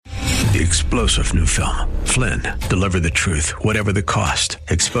The explosive new film, Flynn, deliver the truth, whatever the cost.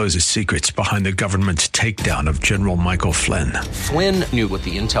 Exposes secrets behind the government's takedown of General Michael Flynn. Flynn knew what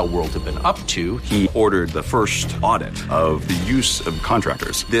the intel world had been up to. He ordered the first audit of the use of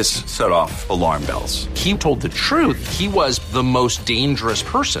contractors. This set off alarm bells. He told the truth. He was the most dangerous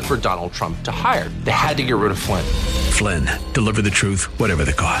person for Donald Trump to hire. They had to get rid of Flynn. Flynn, deliver the truth, whatever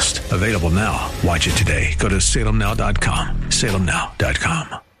the cost. Available now. Watch it today. Go to salemnow.com.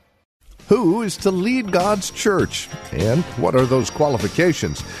 salemnow.com. Who is to lead God's church? And what are those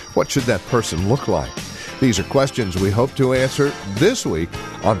qualifications? What should that person look like? These are questions we hope to answer this week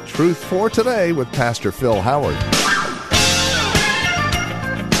on Truth for Today with Pastor Phil Howard.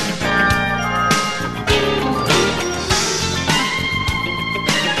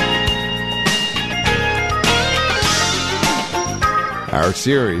 Our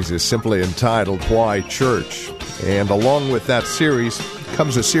series is simply entitled, Why Church? And along with that series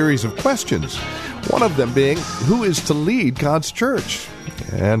comes a series of questions. One of them being, who is to lead God's church?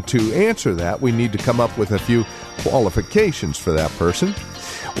 And to answer that, we need to come up with a few qualifications for that person.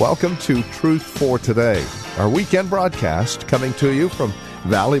 Welcome to Truth for Today, our weekend broadcast coming to you from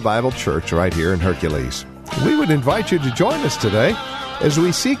Valley Bible Church right here in Hercules. We would invite you to join us today as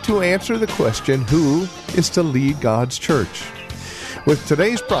we seek to answer the question, who is to lead God's church? With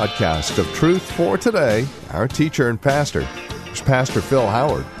today's broadcast of Truth for Today, our teacher and pastor is Pastor Phil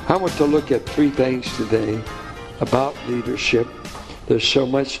Howard. I want to look at three things today about leadership. There's so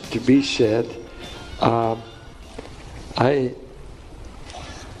much to be said. I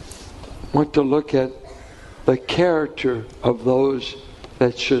want to look at the character of those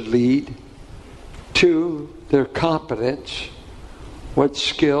that should lead. Two, their competence. What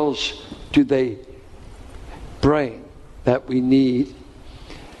skills do they bring that we need?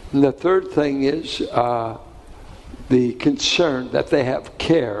 And the third thing is the concern that they have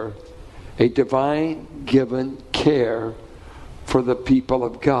care, a divine given care for the people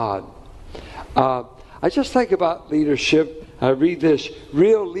of God. I just think about leadership. I read this.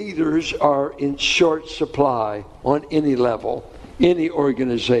 Real leaders are in short supply on any level, any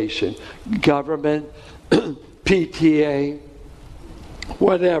organization, government, PTA,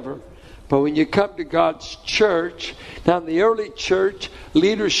 whatever. But when you come to God's church, now in the early church,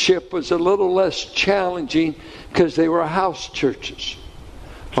 leadership was a little less challenging because they were house churches.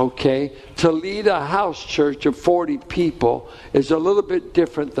 Okay? To lead a house church of 40 people is a little bit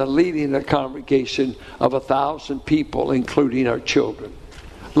different than leading a congregation of 1,000 people, including our children.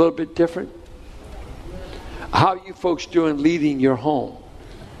 A little bit different. How are you folks doing leading your home?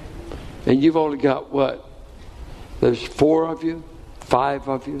 And you've only got what? There's 4 of you? 5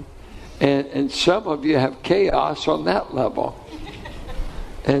 of you? And some of you have chaos on that level.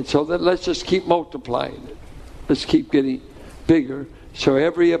 And so then let's just keep multiplying it. Let's keep getting bigger. So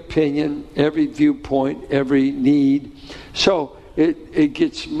every opinion, every viewpoint, every need. So it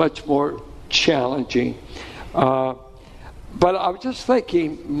gets much more challenging. But I was just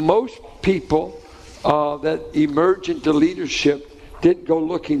thinking, most people that emerge into leadership didn't go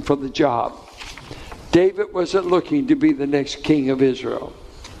looking for the job. David wasn't looking to be the next king of Israel.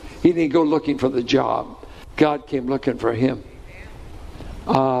 He didn't go looking for the job. God came looking for him.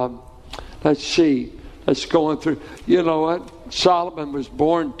 Let's see. Let's go on through. You know what? Solomon was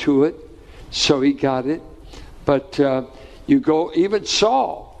born to it, so he got it. But you go, even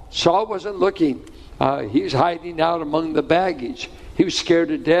Saul. Saul wasn't looking. He was hiding out among the baggage. He was scared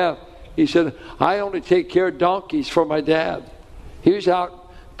to death. He said, I only take care of donkeys for my dad. He was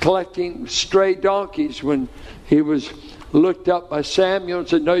out collecting stray donkeys when he was looked up by Samuel and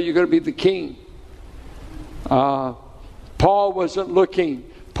said, no, you're going to be the king. Paul wasn't looking.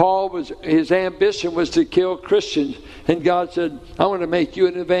 His ambition was to kill Christians. And God said, I want to make you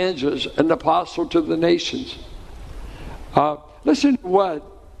an evangelist, an apostle to the nations. Listen to what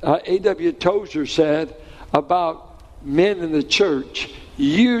A.W. Tozer said about men in the church.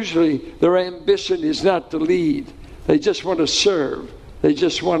 Usually their ambition is not to lead. They just want to serve. They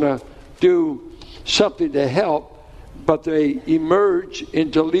just want to do something to help. But they emerge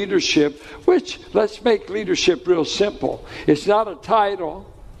into leadership, which, let's make leadership real simple. It's not a title.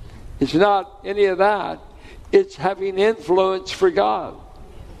 It's not any of that. It's having influence for God.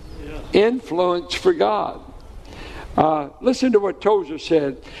 Influence for God. Listen to what Tozer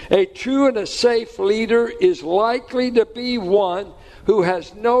said. A true and a safe leader is likely to be one who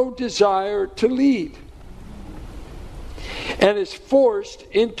has no desire to lead and is forced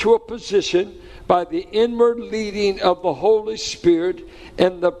into a position by the inward leading of the Holy Spirit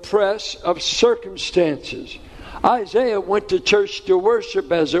and the press of circumstances. Isaiah went to church to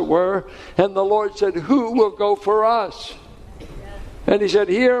worship, as it were, and the Lord said, who will go for us? And he said,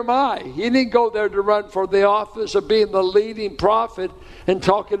 here am I. He didn't go there to run for the office of being the leading prophet and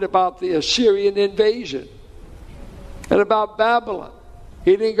talking about the Assyrian invasion and about Babylon.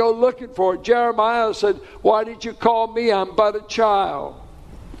 He didn't go looking for it. Jeremiah said, why did you call me? I'm but a child.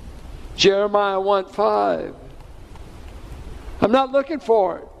 Jeremiah 1:5. I'm not looking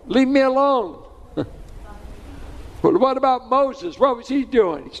for it. Leave me alone. But what about Moses? What was he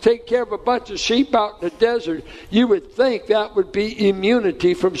doing? He's taking care of a bunch of sheep out in the desert. You would think that would be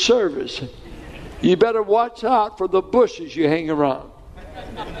immunity from service. You better watch out for the bushes you hang around.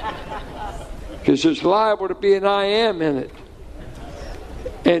 Because there's liable to be an I am in it.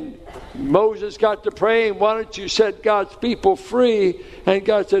 And Moses got to praying, why don't you set God's people free? And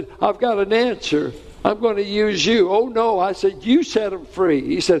God said, I've got an answer. I'm going to use you. Oh no, I said, you set them free.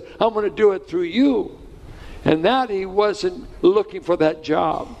 He said, I'm going to do it through you. And that he wasn't looking for that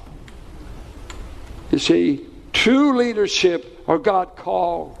job. You see, true leadership are God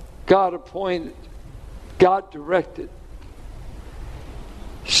called, God appointed, God directed.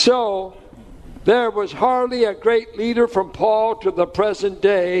 So, there was hardly a great leader from Paul to the present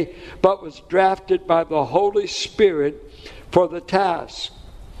day, but was drafted by the Holy Spirit for the task.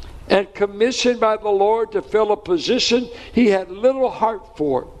 And commissioned by the Lord to fill a position he had little heart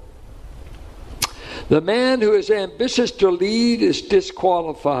for. The man who is ambitious to lead is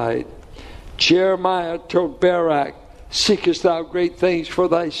disqualified. Jeremiah told Barak, seekest thou great things for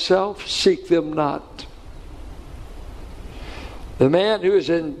thyself? Seek them not. The man who is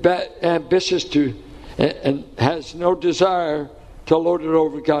ambitious to and has no desire to lord it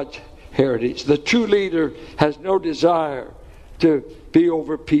over God's heritage. The true leader has no desire to be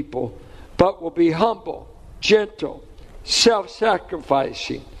over people, but will be humble, gentle,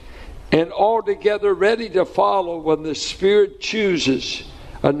 self-sacrificing, and altogether ready to follow when the Spirit chooses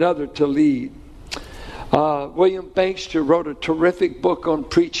another to lead. William Bankster wrote a terrific book on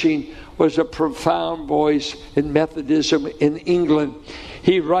preaching, was a profound voice in Methodism in England.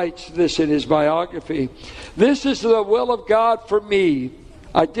 He writes this in his biography. This is the will of God for me.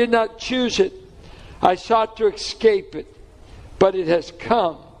 I did not choose it. I sought to escape it, but it has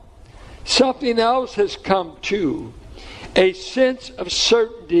come. Something else has come too. A sense of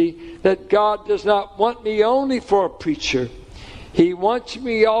certainty that God does not want me only for a preacher. He wants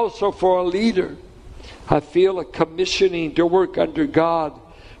me also for a leader. I feel a commissioning to work under God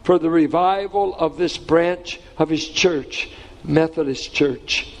for the revival of this branch of His church, Methodist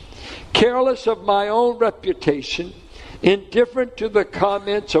Church. Careless of my own reputation, indifferent to the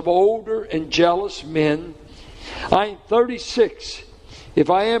comments of older and jealous men. I'm 36. If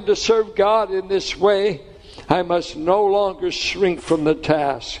I am to serve God in this way, I must no longer shrink from the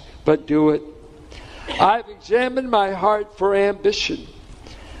task, but do it. I've examined my heart for ambition.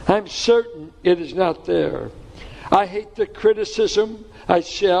 I'm certain it is not there. I hate the criticism I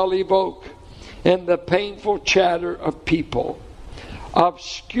shall evoke and the painful chatter of people.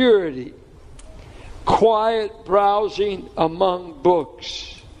 Obscurity, quiet browsing among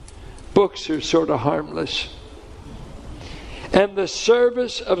books. Books are sort of harmless. And the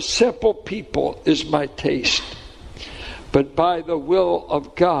service of simple people is my taste. But by the will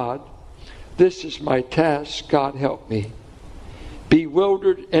of God, this is my task. God help me.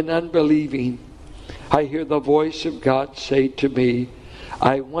 Bewildered and unbelieving, I hear the voice of God say to me,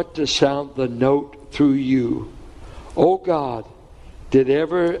 I want to sound the note through you. Oh God, did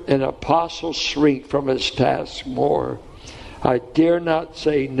ever an apostle shrink from his task more? I dare not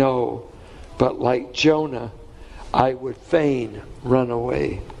say no, but like Jonah, I would fain run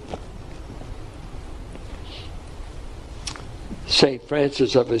away. St.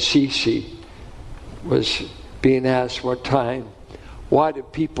 Francis of Assisi was being asked one time, why do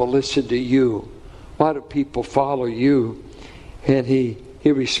people listen to you? Why do people follow you? And he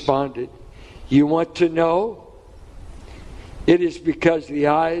responded, you want to know? It is because the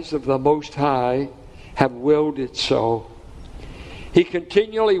eyes of the Most High have willed it so. He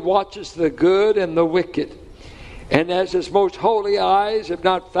continually watches the good and the wicked. And as His most holy eyes have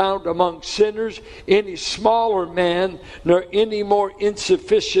not found among sinners any smaller man, nor any more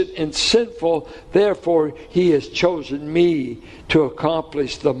insufficient and sinful, therefore He has chosen me to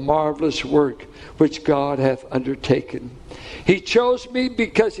accomplish the marvelous work which God hath undertaken. He chose me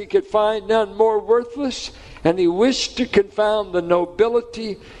because He could find none more worthless, and He wished to confound the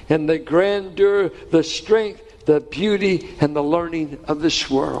nobility and the grandeur, the strength, the beauty, and the learning of this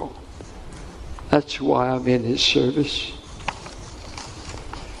world. That's why I'm in His service.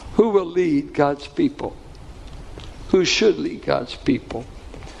 Who will lead God's people? Who should lead God's people?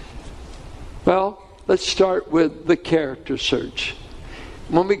 Well, let's start with the character search.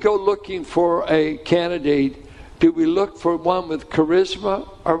 When we go looking for a candidate Do we look for one with charisma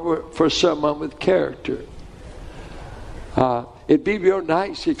or for someone with character? It'd be real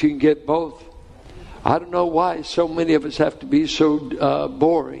nice if you can get both. I don't know why so many of us have to be so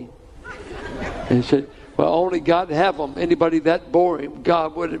boring. And he said, well, only God have them. Anybody that boring,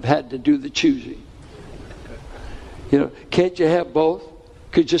 God would have had to do the choosing. You know, can't you have both?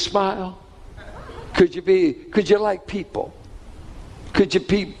 Could you smile? Could you like people? Could you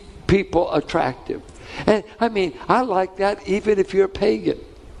be people attractive? And I mean, I like that even if you're a pagan.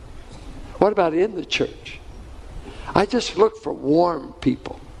 What about in the church? I just look for warm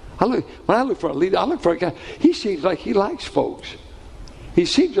people. When I look for a leader, I look for a guy. He seems like he likes folks. He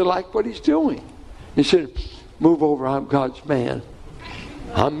seems to like what he's doing. He said, move over, I'm God's man.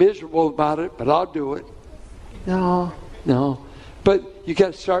 I'm miserable about it, but I'll do it. No. But you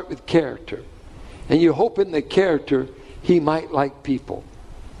got to start with character. And you hope in the character he might like people.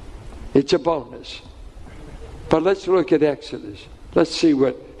 It's a bonus. But let's look at Exodus. Let's see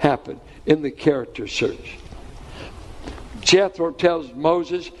what happened in the character search. Jethro tells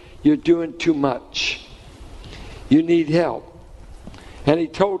Moses, you're doing too much. You need help. And he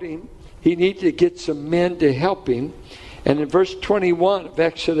told him he needed to get some men to help him. And in verse 21 of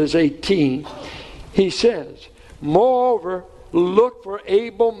Exodus 18, he says, moreover, look for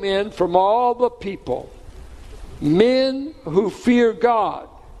able men from all the people, men who fear God,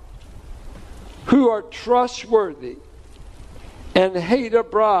 who are trustworthy and hate a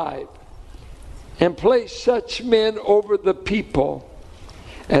bribe, and place such men over the people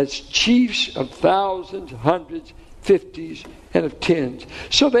as chiefs of thousands, hundreds, fifties, and of tens.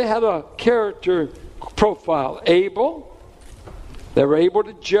 So they had a character profile. Able. They were able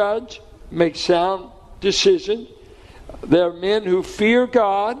to judge, make sound decisions. They're men who fear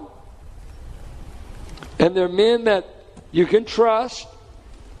God. And they're men that you can trust.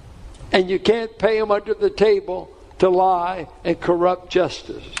 And you can't pay them under the table to lie and corrupt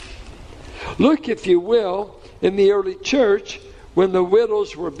justice. Look, if you will, in the early church, when the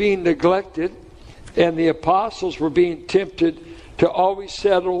widows were being neglected and the apostles were being tempted to always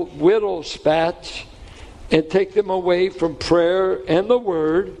settle widow spats and take them away from prayer and the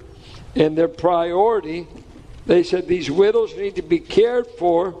word and their priority, they said these widows need to be cared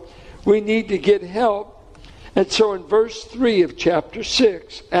for. We need to get help. And so in verse 3 of chapter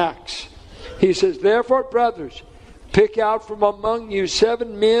 6, Acts, he says, therefore, brothers, pick out from among you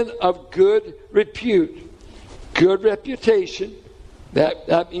 7 men of good repute. Good reputation.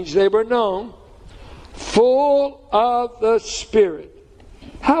 That means they were known. Full of the Spirit.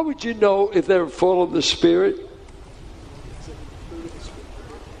 How would you know if they were full of the Spirit?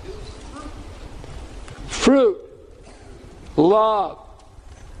 Fruit. Love.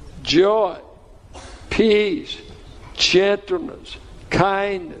 Joy. Peace. Gentleness.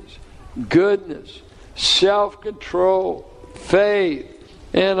 Kindness. Goodness. Self-control. Faith.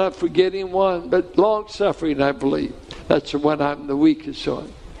 And I'm forgetting one, but long-suffering, I believe. That's the one I'm the weakest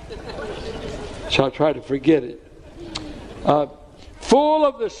on. So I'll try to forget it. Full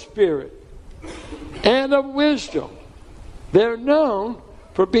of the Spirit and of wisdom. They're known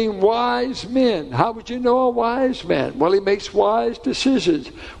for being wise men. How would you know a wise man? Well, he makes wise decisions.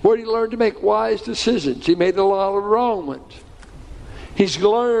 Where did he learn to make wise decisions? He made a lot of wrong ones. He's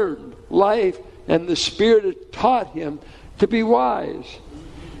learned life, and the Spirit has taught him to be wise.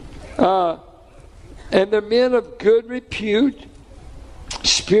 And the men of good repute,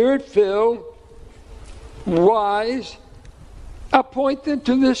 Spirit-filled, wise, appoint them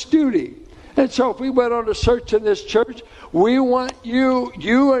to this duty. And so if we went on a search in this church, we want you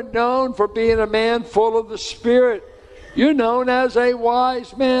are known for being a man full of the Spirit. You're known as a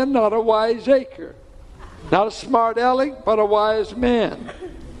wise man, not a wiseacre. Not a smart aleck, but a wise man.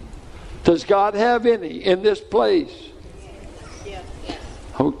 Does God have any in this place?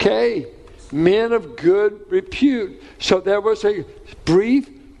 Okay. Men of good repute. So there was a brief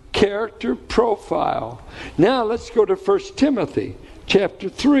character profile. Now let's go to 1 Timothy chapter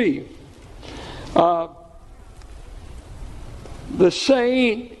 3. The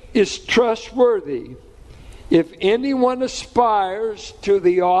saying is trustworthy. If anyone aspires to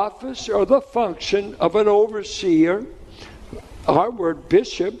the office or the function of an overseer, our word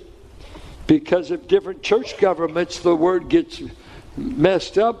bishop, because of different church governments, the word gets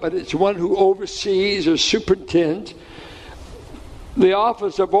messed up, but it's one who oversees or superintends. The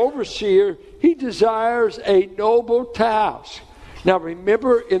office of overseer, he desires a noble task. Now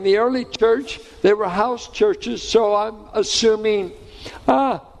remember, in the early church, they were house churches, so I'm assuming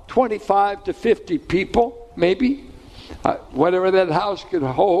 25 to 50 people, maybe, whatever that house could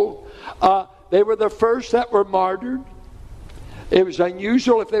hold. They were the first that were martyred. It was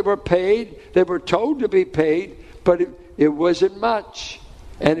unusual if they were paid. They were told to be paid, but it wasn't much.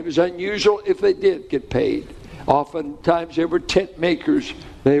 And it was unusual if they did get paid. Oftentimes they were tent makers.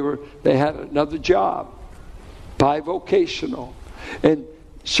 They had another job, bivocational. And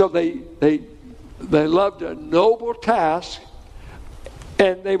so they loved a noble task,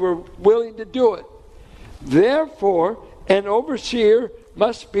 and they were willing to do it. Therefore, an overseer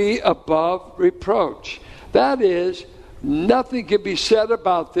must be above reproach. That is, nothing can be said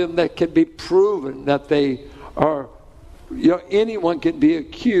about them that can be proven that they are, anyone can be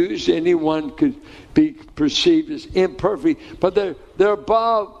accused, anyone could be perceived as imperfect, but they're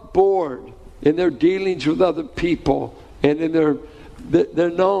above board in their dealings with other people, and in they're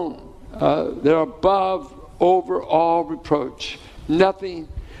known. They're above over all reproach. Nothing,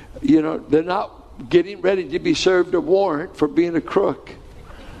 they're not getting ready to be served a warrant for being a crook.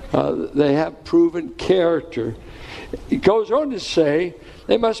 They have proven character. He goes on to say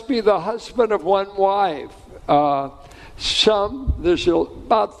they must be the husband of one wife. There's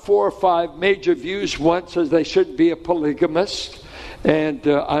about 4 or 5 major views. One says they shouldn't be a polygamist, and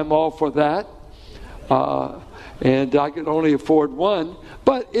I'm all for that. And I can only afford one.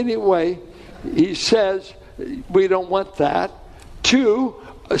 But anyway, he says we don't want that. 2,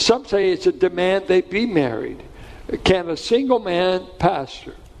 some say it's a demand they be married. Can a single man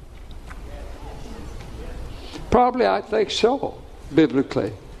pastor? Probably, I think so,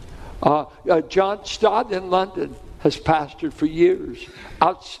 biblically. John Stott in London has pastored for years.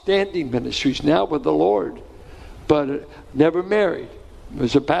 Outstanding ministries now with the Lord, but never married.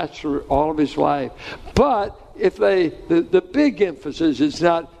 Was a pastor all of his life. But if the big emphasis is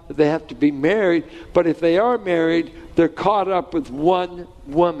not that they have to be married, but if they are married, they're caught up with one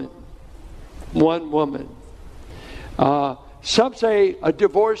woman. One woman. Some say a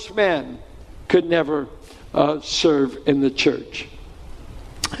divorced man could never serve in the church.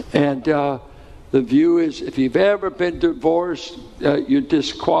 And the view is if you've ever been divorced, you're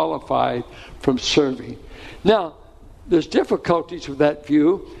disqualified from serving. Now, there's difficulties with that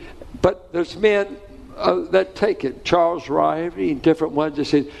view, but there's men that take it. Charles Ryrie and different ones that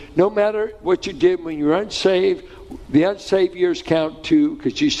say, no matter what you did when you were unsaved, the unsaved years count too,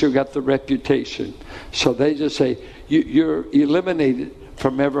 because you still got the reputation. So they just say, you're eliminated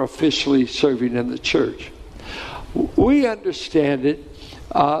from ever officially serving in the church. We understand it,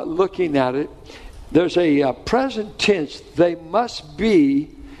 looking at it. There's a present tense. They must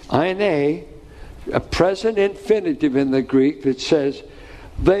be, ina, a present infinitive in the Greek that says,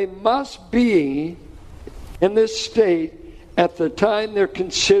 they must be in this state at the time they're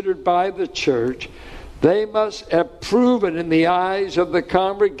considered by the church. They must have proven in the eyes of the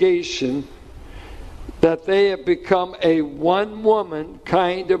congregation that they have become a one-woman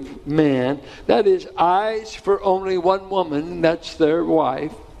kind of man. That is, eyes for only one woman, and that's their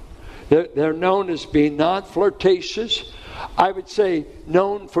wife. They're known as being non-flirtatious. I would say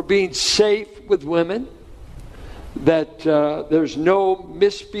known for being safe with women. That there's no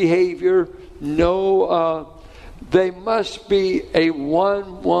misbehavior, they must be a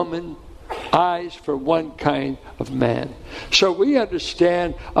one-woman, eyes for one kind of man. So we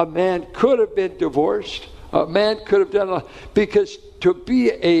understand a man could have been divorced. A man could have done because to be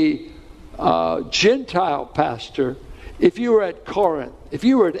a Gentile pastor, if you were at Corinth, if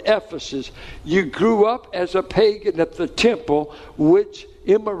you were at Ephesus, you grew up as a pagan at the temple, which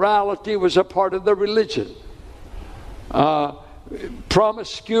immorality was a part of the religion.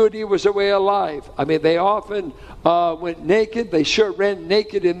 Promiscuity was a way of life. I mean, they often went naked. They sure ran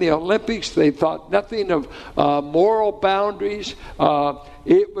naked in the Olympics. They thought nothing of moral boundaries.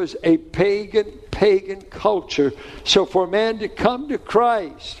 It was a pagan culture. So for a man to come to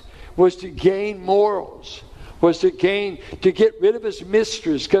Christ was to gain morals, was to get rid of his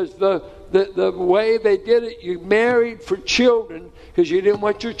mistress, because the way they did it, you married for children because you didn't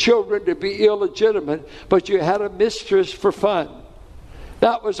want your children to be illegitimate, but you had a mistress for fun.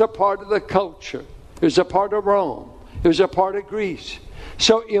 That was a part of the culture. It was a part of Rome. It was a part of Greece.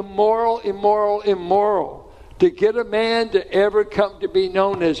 So immoral. To get a man to ever come to be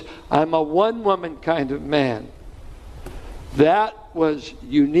known as, I'm a one-woman kind of man. That was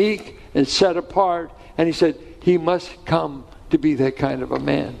unique and set apart. And he said, he must come to be that kind of a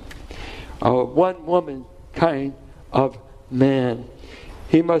man. A one-woman kind of man.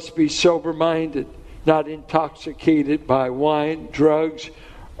 He must be sober-minded, not intoxicated by wine, drugs,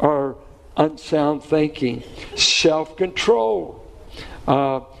 or unsound thinking. Self-control.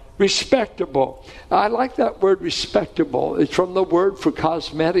 Respectable. I like that word respectable. It's from the word for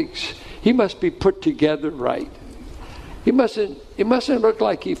cosmetics. He must be put together right. He mustn't look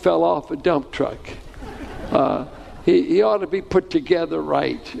like he fell off a dump truck. He ought to be put together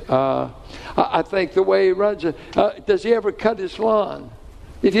right. I think the way he runs it. Does he ever cut his lawn?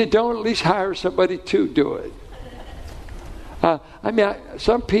 If you don't, at least hire somebody to do it.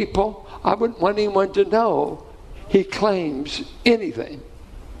 Some people, I wouldn't want anyone to know he claims anything.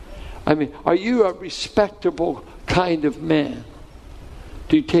 Are you a respectable kind of man?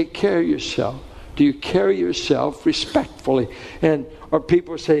 Do you take care of yourself? Do you carry yourself respectfully? Or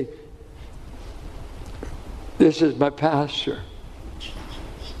people say, this is my pastor.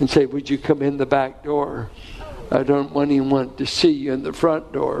 And say, would you come in the back door? I don't want anyone to see you in the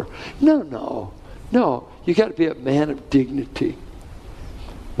front door. No. You got to be a man of dignity.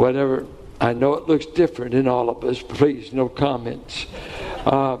 Whatever. I know it looks different in all of us. Please, no comments.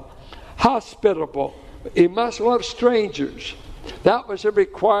 Hospitable. He must love strangers. That was a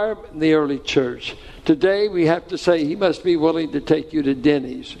requirement in the early church. Today we have to say he must be willing to take you to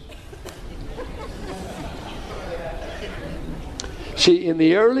Denny's. See, in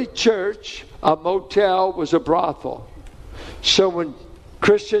the early church, a motel was a brothel. So when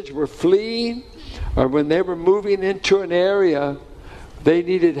Christians were fleeing or when they were moving into an area, they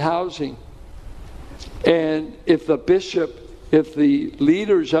needed housing. And if the bishop, if the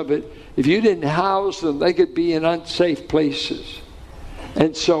leaders of it, if you didn't house them, they could be in unsafe places.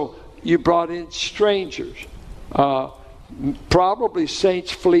 And so you brought in strangers, probably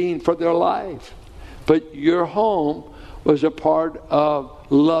saints fleeing for their life. But your home was a part of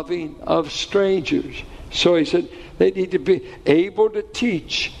loving of strangers. So he said they need to be able to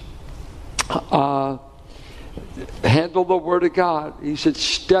teach, handle the Word of God. He said,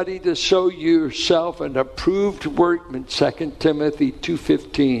 study to show yourself an approved workman, 2 Timothy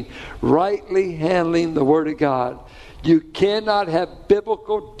 2:15. Rightly handling the Word of God. You cannot have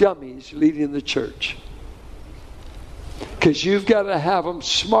biblical dummies leading the church. Because you've got to have them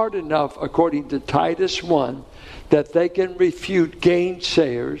smart enough, according to Titus 1, that they can refute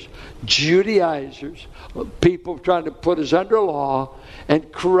gainsayers, Judaizers, people trying to put us under law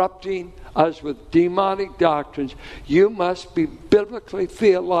and corrupting us with demonic doctrines. You must be biblically,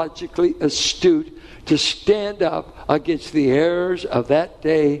 theologically astute to stand up against the errors of that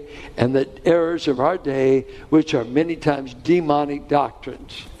day and the errors of our day, which are many times demonic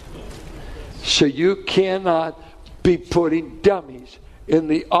doctrines. So you cannot be putting dummies in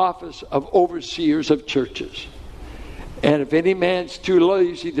the office of overseers of churches. And if any man's too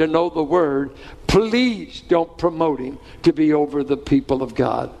lazy to know the Word, please don't promote him to be over the people of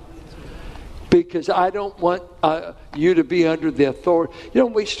God. Because I don't want you to be under the authority.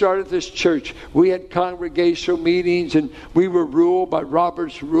 When we started this church, we had congregational meetings and we were ruled by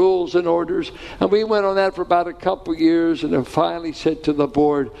Robert's Rules and Orders. And we went on that for about a couple years and then finally said to the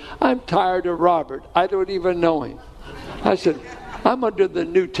board, I'm tired of Robert. I don't even know him. I said, I'm under the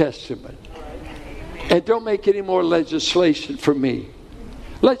New Testament. And don't make any more legislation for me.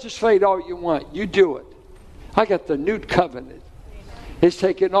 Legislate all you want. You do it. I got the New Covenant. It's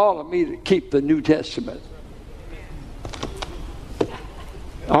taken all of me to keep the New Testament.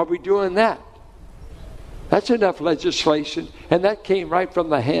 Are we doing that? That's enough legislation. And that came right from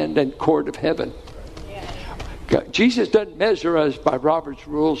the hand and court of heaven. God, Jesus doesn't measure us by Robert's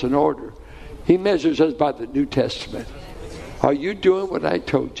Rules and Order. He measures us by the New Testament. Are you doing what I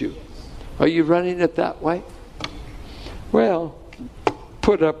told you? Are you running it that way? Well,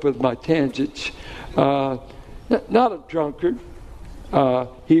 put up with my tangents. Not a drunkard.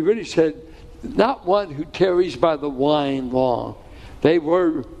 He really said, not one who tarries by the wine long. They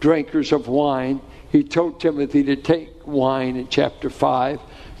were drinkers of wine. He told Timothy to take wine in chapter 5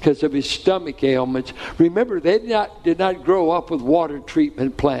 because of his stomach ailments. Remember, they did not grow up with water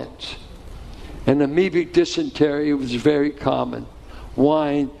treatment plants. And amoebic dysentery was very common.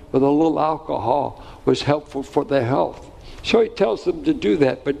 Wine with a little alcohol was helpful for their health. So he tells them to do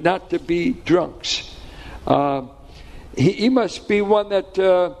that, but not to be drunks. He must be one that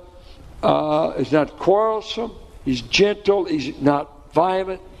is not quarrelsome. He's gentle. He's not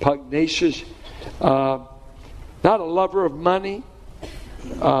violent, pugnacious. Not a lover of money.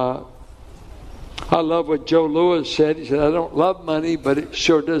 I love what Joe Lewis said. He said, I don't love money, but it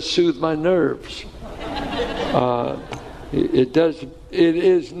sure does soothe my nerves. It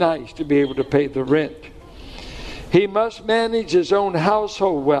is nice to be able to pay the rent. He must manage his own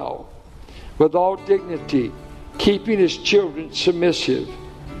household well, with all dignity, keeping his children submissive.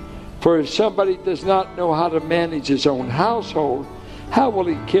 For if somebody does not know how to manage his own household, how will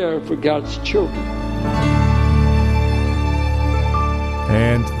he care for God's children?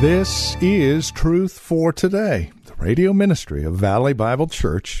 And this is Truth for Today, the radio ministry of Valley Bible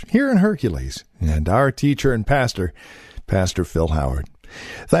Church here in Hercules, and our teacher and pastor, Pastor Phil Howard.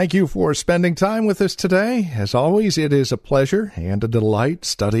 Thank you for spending time with us today. As always, it is a pleasure and a delight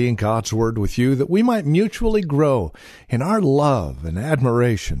studying God's Word with you that we might mutually grow in our love and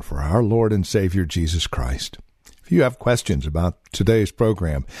admiration for our Lord and Savior Jesus Christ. If you have questions about today's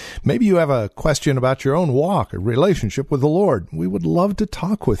program, maybe you have a question about your own walk or relationship with the Lord, we would love to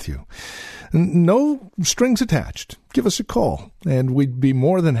talk with you. No strings attached. Give us a call, and we'd be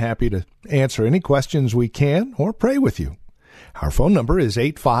more than happy to answer any questions we can or pray with you. Our phone number is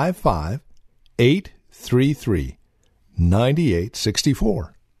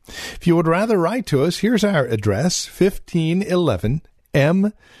 855-833-9864. If you would rather write to us, here's our address, 1511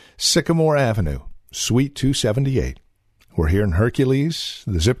 M. Sycamore Avenue, Suite 278. We're here in Hercules,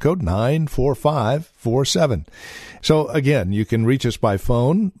 the zip code 94547. So again, you can reach us by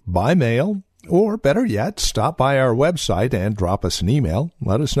phone, by mail, or better yet, stop by our website and drop us an email.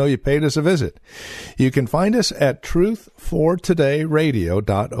 Let us know you paid us a visit. You can find us at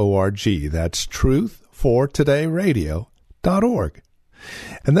truthfortodayradio.org. That's truthfortodayradio.org.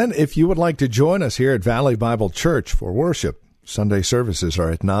 And then if you would like to join us here at Valley Bible Church for worship, Sunday services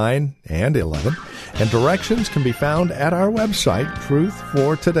are at 9 and 11, and directions can be found at our website,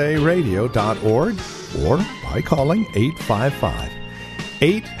 truthfortodayradio.org, or by calling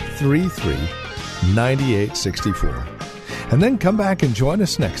 855-833-9864. And then come back and join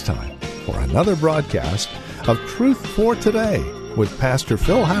us next time for another broadcast of Truth for Today with Pastor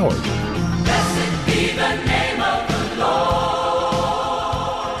Phil Howard. Blessed be the name of the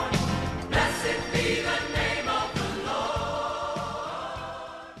Lord. Blessed be the name of the Lord.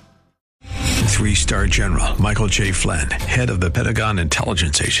 3-star General Michael J. Flynn, head of the Pentagon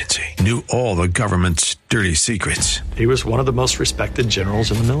Intelligence Agency, knew all the government's dirty secrets. He was one of the most respected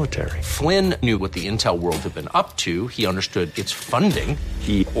generals in the military. Flynn knew what the intel world had been up to. He understood its funding.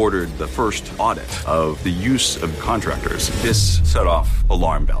 He ordered the first audit of the use of contractors. This set off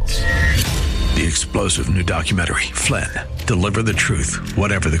alarm bells. The explosive new documentary, Flynn, Deliver the Truth,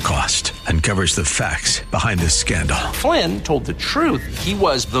 Whatever the Cost, uncovers the facts behind this scandal. Flynn told the truth. He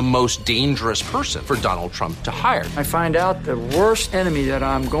was the most dangerous person for Donald Trump to hire. I find out the worst enemy that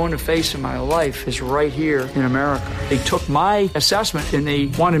I'm going to face in my life is right here in America. They took my assessment and they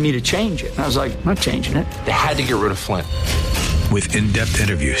wanted me to change it. And I was like, I'm not changing it. They had to get rid of Flynn. With in-depth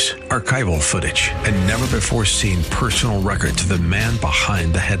interviews, archival footage, and never-before-seen personal records of the man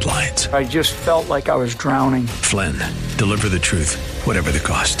behind the headlines. I just felt like I was drowning. Flynn, Deliver the Truth, Whatever the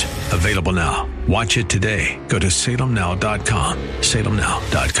Cost. Available now. Watch it today. Go to salemnow.com.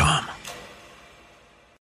 salemnow.com.